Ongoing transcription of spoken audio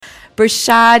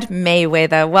Brashaad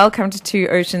Mayweather, welcome to Two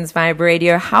Oceans Vibe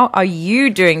Radio. How are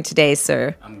you doing today,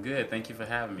 sir? I'm good. Thank you for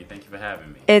having me.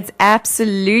 It's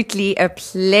absolutely a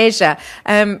pleasure.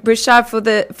 Brashaad,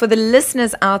 for the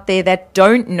listeners out there that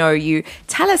don't know you,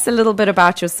 tell us a little bit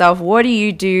about yourself. What do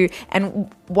you do,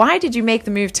 and why did you make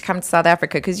the move to come to South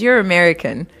Africa? Because you're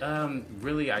American.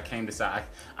 Really, I came to South.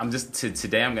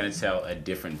 Today I'm going to tell a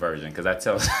different version because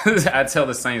I tell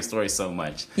the same story so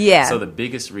much. Yeah. So the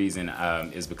biggest reason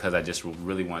is because I just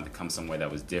really wanted to come somewhere that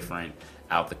was different,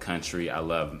 out the country. I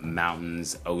love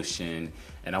mountains, ocean,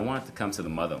 and I wanted to come to the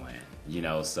motherland.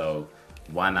 So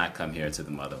why not come here to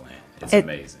the motherland? It's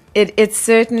amazing. It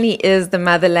certainly is the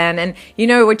motherland. And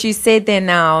what you said there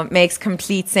now makes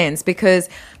complete sense because,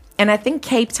 and I think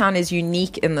Cape Town is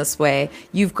unique in this way.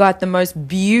 You've got the most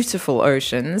beautiful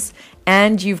oceans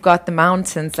and you've got the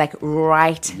mountains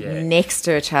right next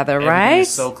to each other, right? Everything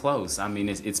is so close. I mean,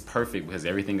 it's perfect because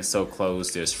everything is so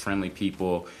close. There's friendly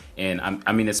people. And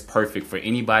it's perfect for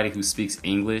anybody who speaks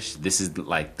English. This is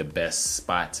like the best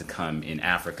spot to come in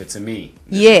Africa to me.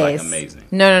 This is amazing.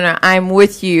 No. I'm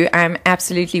with you. I'm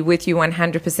absolutely with you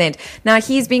 100%. Now,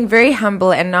 he's being very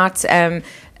humble and not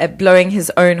blowing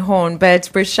his own horn, but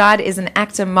Brashaad is an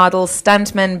actor, model,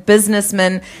 stuntman,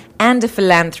 businessman, and a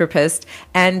philanthropist.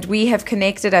 And we have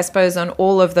connected, I suppose, on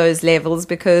all of those levels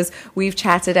because we've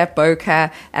chatted at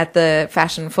Boca at the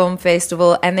Fashion Film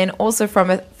Festival. And then also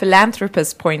from a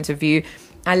philanthropist point of view,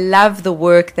 I love the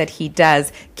work that he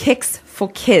does. Kicks for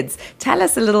Kids. Tell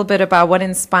us a little bit about what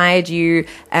inspired you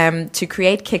to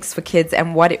create Kicks for Kids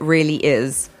and what it really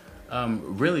is.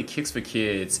 Really, Kicks for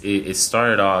Kids, it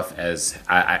started off as,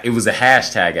 it was a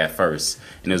hashtag at first,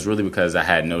 and it was really because I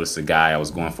had noticed a guy, I was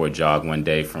going for a jog one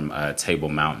day from Table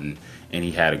Mountain, and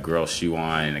he had a girl shoe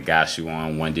on and a guy shoe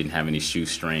on. One didn't have any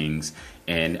shoestrings,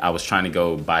 and I was trying to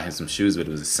go buy him some shoes, but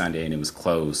it was a Sunday and it was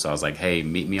closed, so I was like, hey,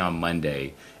 meet me on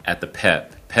Monday at the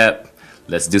Pep,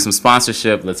 let's do some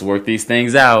sponsorship, let's work these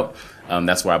things out.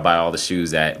 That's where I buy all the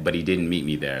shoes at, but he didn't meet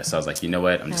me there. So I was like, you know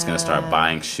what? I'm just going to start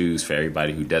buying shoes for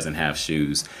everybody who doesn't have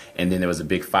shoes. And then there was a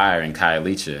big fire in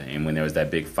Khayelitsha. And when there was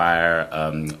that big fire,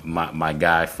 my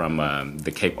guy from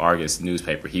the Cape Argus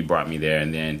newspaper, he brought me there.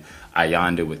 And then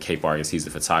Ayanda with Cape Argus, he's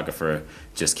a photographer,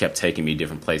 just kept taking me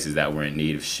different places that were in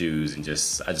need of shoes. And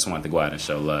I just wanted to go out and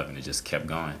show love. And it just kept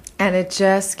going. And it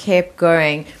just kept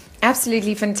going.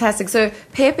 Absolutely fantastic. So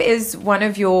Pep is one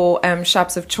of your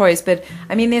shops of choice, but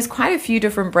there's quite a few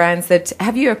different brands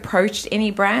have you approached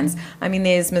any brands?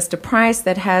 There's Mr. Price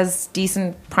that has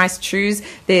decent priced shoes.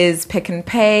 There's Pick and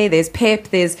Pay. There's Pep.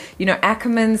 There's,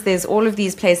 Ackermans. There's all of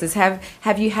these places.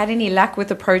 Have you had any luck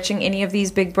with approaching any of these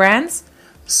big brands?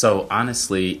 So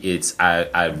honestly,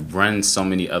 I run so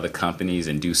many other companies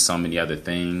and do so many other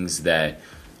things that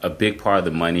a big part of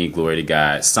the money, glory to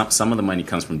God, some of the money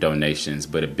comes from donations,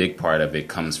 but a big part of it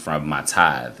comes from my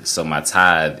tithe. So my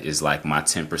tithe is like my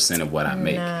 10% of what I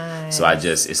make. Nice. So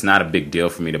it's not a big deal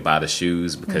for me to buy the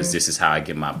shoes because this is how I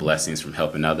get my blessings from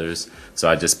helping others. So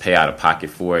I just pay out of pocket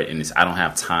for it. And I don't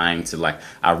have time to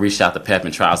I reached out to Pep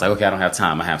and Try. I was like, okay, I don't have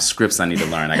time. I have scripts I need to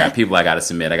learn. I got people I got to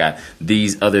submit. I got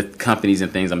these other companies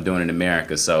and things I'm doing in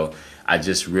America. So I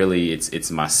just really,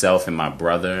 it's myself and my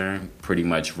brother pretty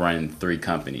much run 3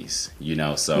 companies,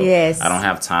 so yes. I don't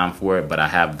have time for it, but I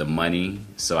have the money,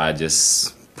 so I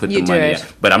just put the money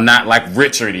out. But I'm not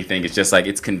rich or anything. It's just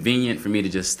it's convenient for me to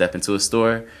just step into a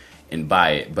store and buy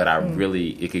it. But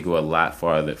it could go a lot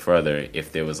further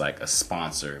if there was a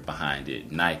sponsor behind it.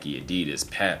 Nike, Adidas,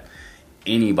 Pep,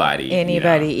 anybody.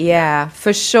 Yeah,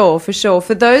 for sure.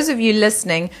 For those of you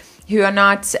listening who are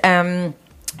not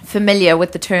familiar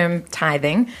with the term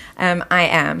tithing, I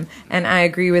am, and I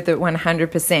agree with it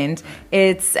 100%.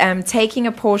 It's taking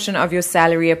a portion of your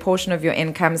salary, a portion of your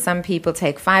income. Some people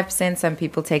take 5%, some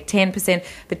people take 10%,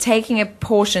 but taking a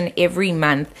portion every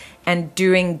month and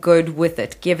doing good with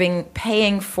it,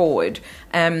 paying forward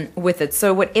with it.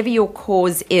 So whatever your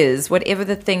cause is, whatever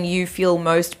the thing you feel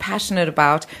most passionate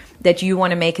about, that you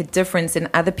want to make a difference in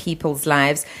other people's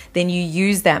lives, then you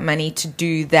use that money to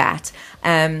do that.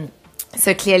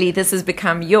 So clearly this has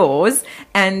become yours,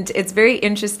 and it's very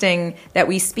interesting that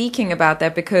we're speaking about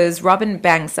that because Robin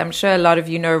Banks, I'm sure a lot of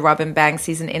you know Robin Banks,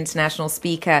 he's an international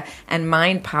speaker and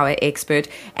mind power expert,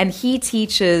 and he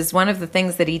teaches, one of the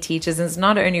things that he teaches is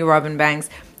not only Robin Banks,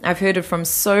 I've heard it from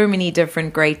so many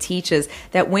different great teachers,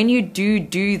 that when you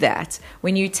do that,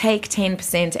 when you take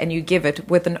 10% and you give it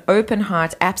with an open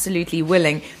heart, absolutely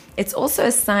willing, it's also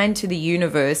a sign to the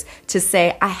universe to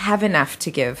say, I have enough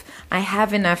to give. I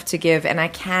have enough to give and I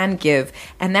can give.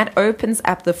 And that opens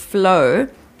up the flow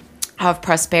of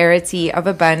prosperity, of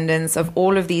abundance, of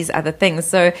all of these other things.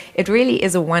 So it really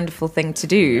is a wonderful thing to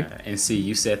do. And see,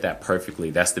 you said that perfectly.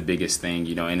 That's the biggest thing,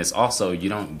 and it's also, you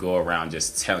don't go around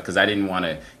just telling, because I didn't want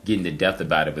to get into depth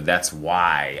about it, but that's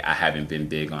why I haven't been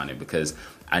big on it, because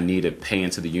I need to pay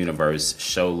into the universe,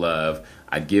 show love.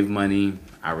 I give money,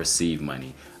 I receive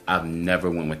money. I've never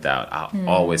went without. I'll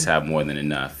always have more than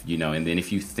enough, and then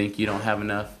if you think you don't have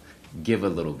enough, give a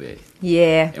little bit.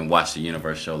 Yeah. And watch the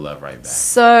universe show love right back.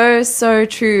 So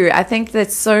true. I think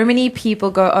that so many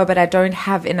people go, oh, but I don't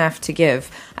have enough to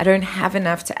give. I don't have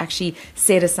enough to actually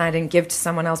set aside and give to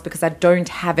someone else because I don't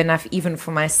have enough even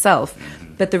for myself.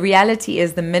 Mm-hmm. But the reality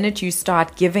is, the minute you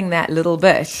start giving that little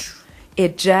bit,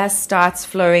 it just starts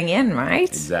flowing in, right?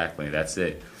 Exactly. That's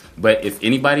it. But if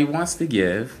anybody wants to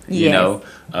give,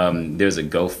 there's a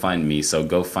GoFundMe. So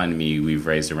GoFundMe, we've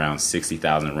raised around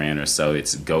 60,000 Rand or so.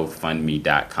 It's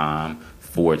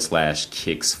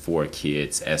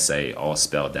GoFundMe.com/Kicks4Kids, SA, all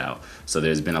spelled out. So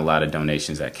there's been a lot of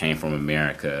donations that came from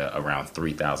America, around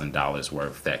 $3,000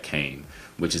 worth that came,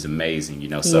 which is amazing,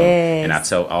 So, and I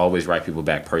always write people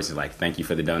back personally, like, thank you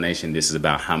for the donation. This is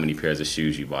about how many pairs of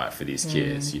shoes you bought for these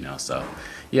kids, So,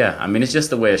 yeah, I mean, it's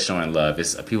just a way of showing love.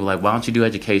 It's people like, why don't you do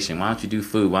education? Why don't you do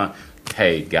food?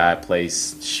 Hey, God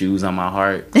placed shoes on my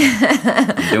heart.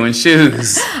 I'm doing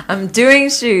shoes. I'm doing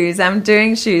shoes.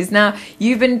 Now,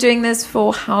 you've been doing this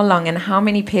for how long, and how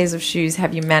many pairs of shoes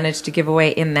have you managed to give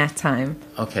away in that time?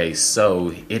 Okay,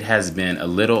 so it has been a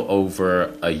little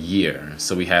over a year.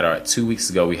 So we had 2 weeks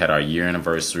ago, we had our year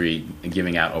anniversary,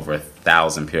 giving out over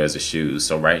 1,000 pairs of shoes.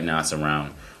 So right now it's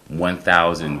around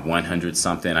 1,100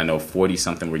 something. I know 40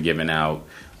 something were given out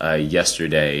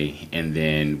yesterday, and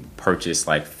then purchased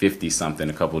like 50 something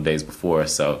a couple of days before.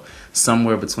 So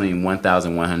somewhere between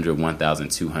 1,100,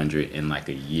 1,200 in like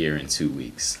a year and 2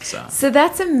 weeks. So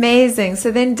that's amazing. So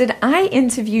then, did I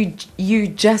interview you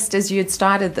just as you had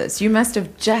started this? You must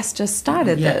have just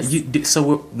started this.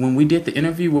 So when we did the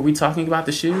interview, were we talking about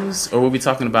the shoes, or were we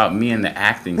talking about me and the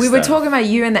acting We stuff? were talking about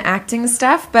you and the acting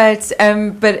stuff, but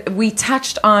we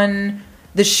touched on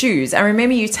the shoes. I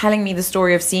remember you telling me the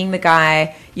story of seeing the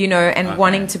guy, and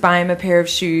wanting to buy him a pair of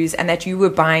shoes, and that you were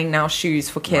buying now shoes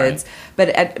for kids.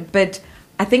 Right. But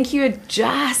I think you had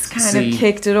just kind of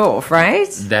kicked it off, right?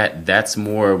 That's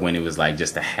more when it was like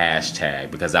just a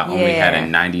hashtag, because I only had a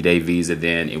 90-day visa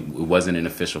then. It wasn't an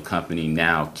official company.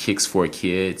 Now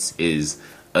Kicks4Kids is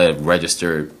a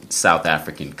registered South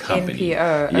African company.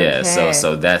 NPO. Yeah, okay.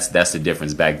 so that's the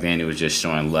difference. Back then it was just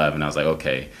showing love, and I was like,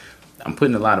 okay, I'm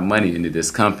putting a lot of money into this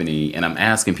company, and I'm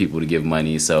asking people to give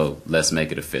money, so let's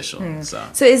make it official.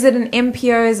 So is it an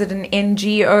MPO? Is it an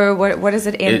NGO? What does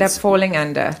it end up falling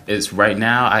under? It's right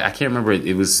now, I can't remember.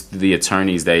 It was the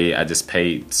attorneys. I just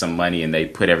paid some money, and they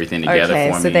put everything together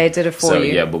for me. So they did it for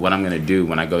you. Yeah, but what I'm going to do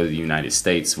when I go to the United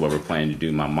States, what we're planning to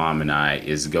do, my mom and I,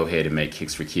 is go ahead and make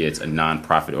Kicks4Kids a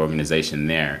nonprofit organization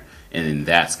there, and then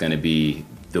that's going to be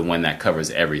the one that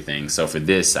covers everything. So for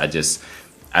this,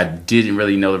 I didn't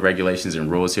really know the regulations and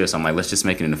rules here, so I'm like, let's just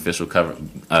make it an official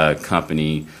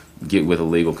company, get with a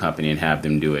legal company and have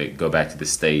them do it, go back to the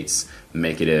States,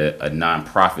 make it a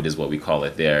non-profit is what we call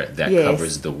it there, that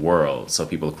covers the world, so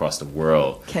people across the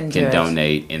world can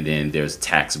donate, and then there's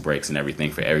tax breaks and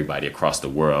everything for everybody across the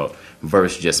world,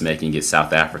 versus just making it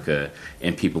South Africa,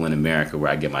 and people in America where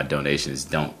I get my donations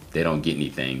don't get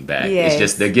anything back. It's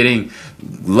just they're getting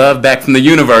love back from the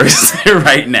universe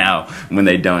right now when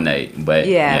they donate. But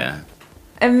yeah.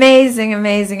 Amazing.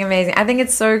 I think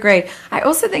it's so great. I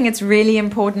also think it's really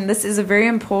important. This is a very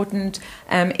important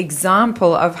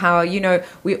example of how,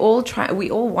 we all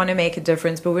want to make a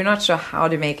difference, but we're not sure how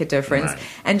to make a difference. Right.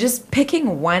 And just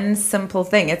picking one simple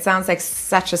thing. It sounds like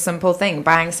such a simple thing,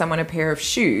 buying someone a pair of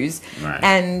shoes. Right.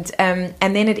 And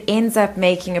then it ends up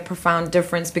making a profound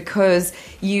difference because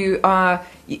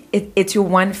it's your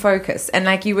one focus. And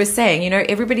like you were saying,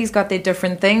 everybody's got their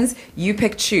different things. You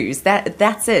picked shoes.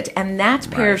 That's it. And that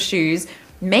pair of shoes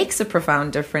makes a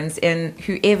profound difference in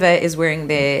whoever is wearing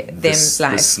them's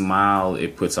life. The smile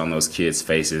it puts on those kids'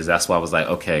 faces. That's why I was like,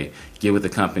 okay, get with the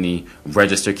company,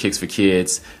 register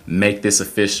Kicks4Kids, make this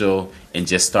official, and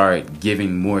just start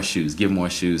giving more shoes. Give more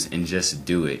shoes, and just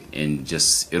do it. And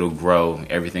just, it'll grow.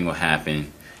 Everything will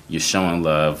happen. You're showing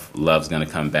love. Love's going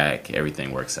to come back.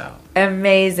 Everything works out.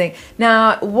 Amazing.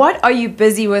 Now, what are you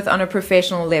busy with on a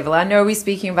professional level? I know we're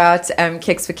speaking about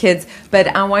Kicks for Kids, but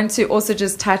I want to also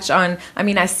just touch on, I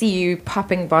mean, I see you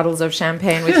popping bottles of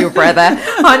champagne with your brother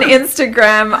on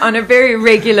Instagram on a very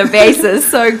regular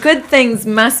basis. So good things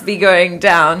must be going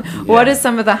down. Yeah. What are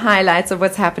some of the highlights of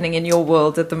what's happening in your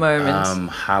world at the moment?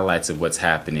 Highlights of what's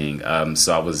happening.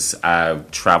 So I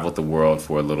traveled the world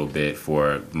for a little bit.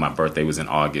 For my birthday was in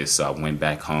August, so I went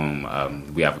back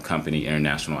home. We have a company,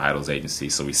 International Idol agency,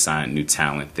 so we signed new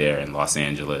talent there in Los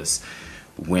Angeles.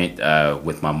 Went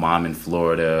with my mom in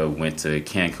Florida, went to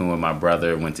Cancun with my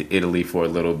brother, went to Italy for a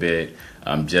little bit,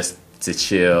 just to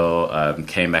chill.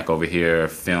 Came back over here,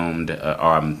 filmed.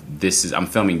 I'm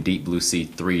filming Deep Blue Sea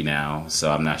 3 now,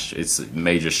 so I'm not sure. It's a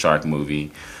major shark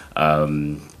movie.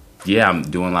 Yeah, I'm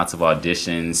doing lots of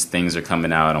auditions. Things are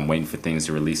coming out. I'm waiting for things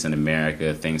to release in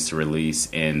America, things to release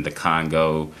in the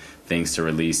Congo, things to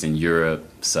release in Europe.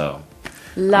 So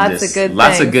lots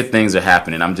of good things are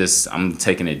happening. I'm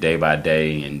taking it day by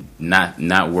day and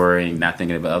not worrying, not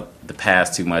thinking about the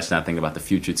past too much, not thinking about the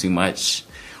future too much.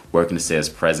 Working to stay as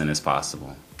present as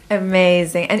possible.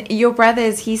 Amazing. And your brother,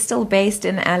 is he still based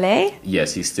in LA?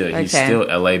 Yes, he's still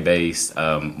LA based,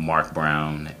 Mark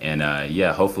Brown, and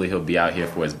hopefully he'll be out here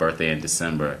for his birthday in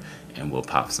December, and we'll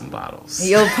pop some bottles.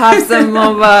 You'll pop some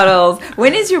more bottles.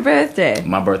 When is your birthday?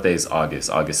 My birthday is August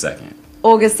 2nd.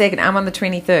 August 2nd. I'm on the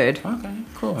 23rd. Okay,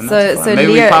 cool. So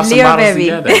maybe Leo, we pop some Leo bottles baby.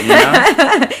 together, you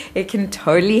know? It can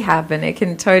totally happen. It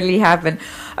can totally happen.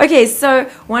 Okay, so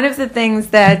one of the things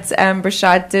that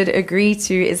Brashaad did agree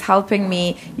to is helping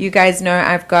me. You guys know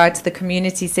I've got the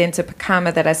community center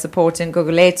Pakama that I support in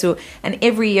Guguletu, and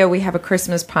every year we have a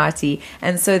Christmas party.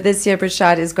 And so this year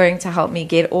Brashaad is going to help me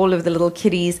get all of the little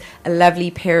kiddies a lovely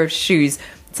pair of shoes.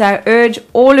 So I urge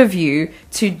all of you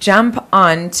to jump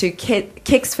on to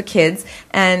Kicks for Kids,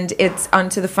 and it's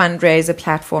onto the fundraiser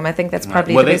platform. I think that's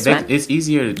probably the best one. It's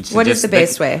easier. What is the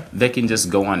best way? They can just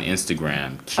go on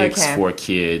Instagram, Kicks for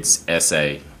Kids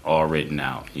SA, all written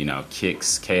out. You know,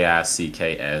 Kicks,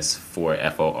 KICKS, for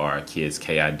FOR, Kids,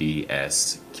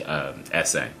 KIDS,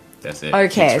 SA. That's it.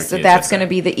 Okay, so that's going to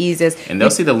be the easiest. And they'll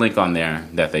see the link on there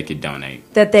that they could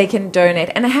donate. That they can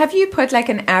donate. And have you put like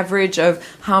an average of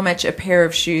how much a pair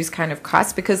of shoes kind of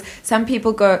costs? Because some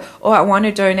people go, oh, I want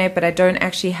to donate, but I don't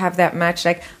actually have that much.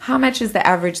 Like, how much is the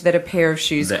average that a pair of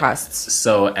shoes costs?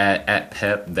 So at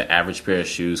PEP, the average pair of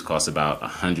shoes costs about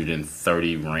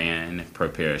 130 Rand per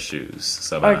pair of shoes.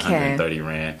 So about 130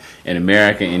 Rand. In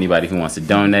America, anybody who wants to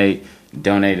donate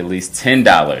at least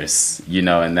 $10, you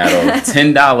know, and that'll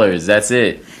 $10. That's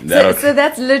it. So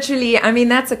that's literally, I mean,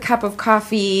 that's a cup of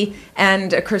coffee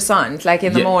and a croissant, like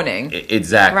in the morning.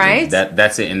 Exactly. Right.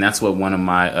 That's it, and that's what one of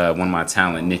my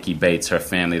talent, Nikki Bates, her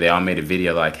family, they all made a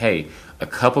video like, hey, a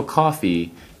cup of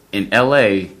coffee in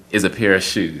LA is a pair of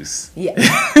shoes. Yeah.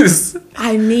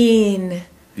 I mean,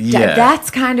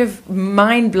 that's kind of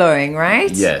mind blowing,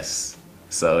 right? Yes.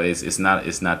 So it's not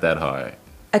that hard.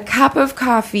 A cup of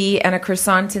coffee and a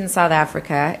croissant in South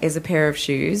Africa is a pair of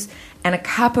shoes, and a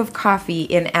cup of coffee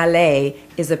in LA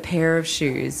is a pair of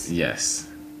shoes. Yes.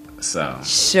 So.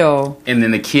 Sure. And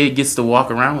then the kid gets to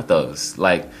walk around with those.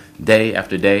 Like, day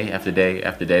after day after day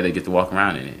after day, they get to walk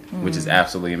around in it, which is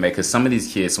absolutely amazing. Because some of these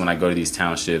kids, when I go to these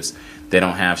townships, they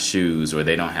don't have shoes, or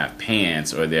they don't have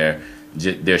pants, or their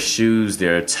shoes,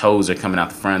 their toes are coming out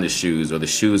the front of the shoes, or the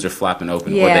shoes are flopping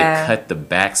open, or they cut the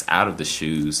backs out of the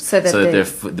shoes so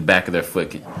that the back of their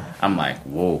foot can. I'm like,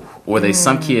 whoa. Or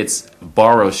some kids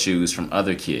borrow shoes from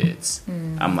other kids.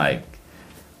 I'm like,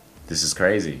 this is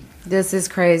crazy. This is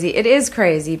crazy. It is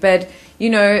crazy, but you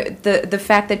know, the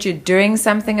fact that you're doing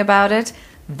something about it,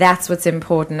 that's what's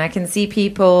important. I can see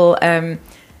people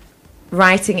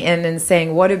writing in and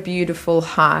saying, what a beautiful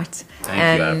heart.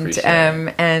 Thank you, I appreciate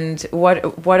it. And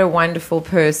what a wonderful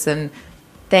person.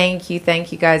 Thank you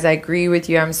guys. I agree with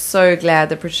you. I'm so glad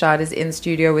that Brashaad is in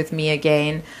studio with me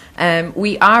again.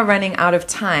 We are running out of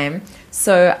time,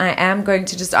 so I am going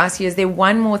to just ask you, is there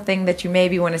one more thing that you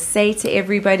maybe want to say to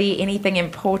everybody? Anything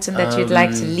important that you'd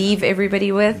like to leave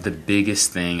everybody with? The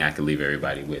biggest thing I could leave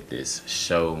everybody with is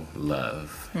show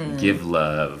love. Give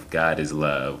love. God is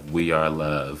love. We are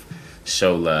love.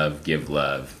 Show love, give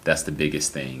love. That's the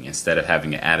biggest thing. Instead of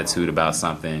having an attitude about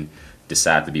something,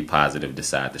 decide to be positive,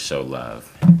 decide to show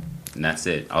love. And that's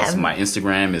it. Also, my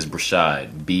Instagram is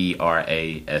Brashaad, Brashaad,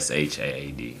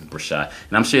 Brashaad.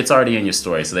 And I'm sure it's already in your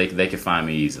story, so they can find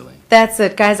me easily. That's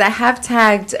it, guys. I have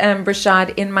tagged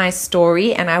Brashaad in my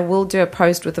story, and I will do a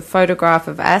post with a photograph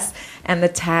of us and the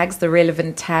tags, the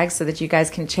relevant tags, so that you guys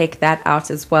can check that out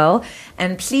as well.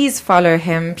 And please follow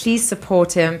him. Please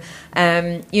support him.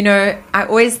 You know, I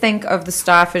always think of the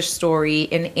starfish story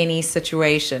in any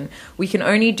situation. We can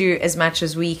only do as much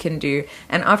as we can do.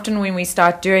 And often when we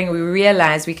start doing, we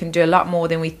realize we can do a lot more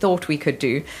than we thought we could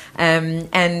do.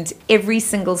 And every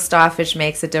single starfish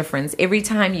makes a difference. Every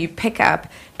time you pick up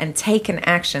and take an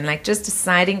action, like just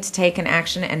deciding to take an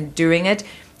action and doing it,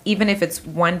 even if it's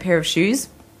one pair of shoes,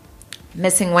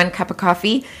 missing one cup of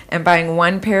coffee and buying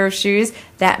one pair of shoes,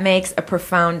 that makes a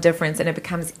profound difference, and it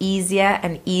becomes easier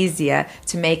and easier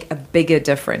to make a bigger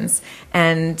difference.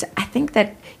 And I think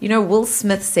that, you know, Will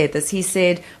Smith said this. He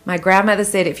said, my grandmother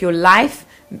said, if your life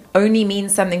only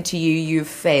means something to you, you've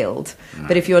failed.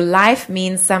 But if your life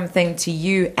means something to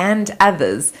you and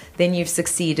others, then you've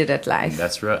succeeded at life.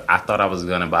 That's real. I thought I was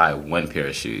going to buy one pair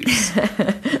of shoes.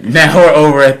 Now we're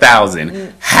over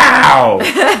 1,000. How?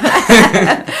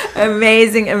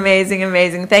 Amazing, amazing,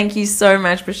 amazing. Thank you so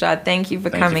much, Brashaad. Thank you for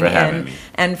coming in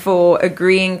and for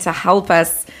agreeing to help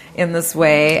us in this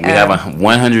way. We have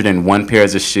 101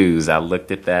 pairs of shoes. I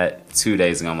looked at that 2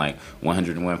 days ago. I'm like,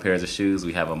 101 pairs of shoes.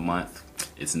 We have a month.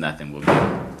 It's nothing. We'll do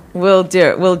it. We'll do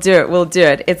it. We'll do it. We'll do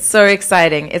it. It's so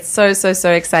exciting. It's so, so,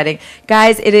 so exciting.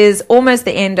 Guys, it is almost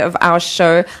the end of our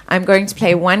show. I'm going to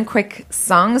play one quick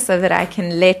song so that I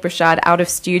can let Brashaad out of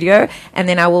studio, and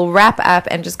then I will wrap up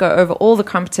and just go over all the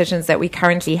competitions that we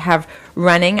currently have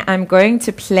running. I'm going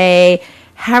to play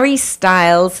Harry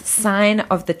Styles' Sign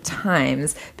of the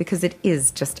Times because it is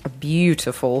just a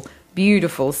beautiful,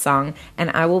 beautiful song,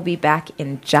 and I will be back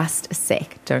in just a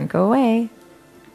sec. Don't go away.